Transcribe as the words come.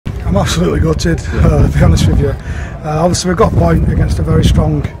I'm absolutely gutted, to be honest with you. Obviously we've got a point against a very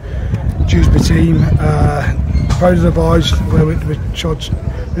strong Dewsbury team. Proud of the boys, where we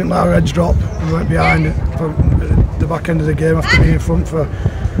didn't let our heads drop. We went behind for the back end of the game after being in front for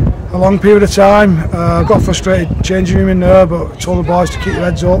a long period of time. Got frustrated changing room in there, but told the boys to keep their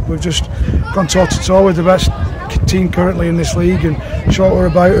heads up. We've just gone toe to toe with the best team currently in this league and show what we're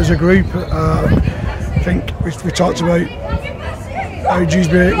about as a group. I think we talked about how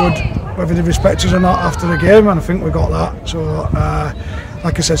Dewsbury would, whether they respect us or not after the game, and I think we got that. So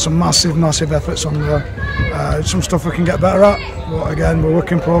like I said, some massive efforts on there. Some stuff we can get better at, but again, we're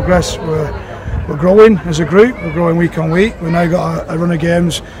work in progress. We're growing as a group, we're growing week on week. We've now got a run of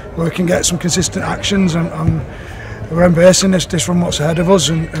games where we can get some consistent actions, and we're embracing this from what's ahead of us,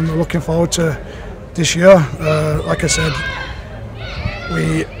 and we're looking forward to this year. Like I said,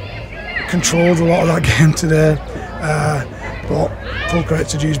 we controlled a lot of that game today, but full credit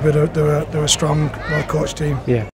to Dewsbury, they're a strong, well coached team. Yeah.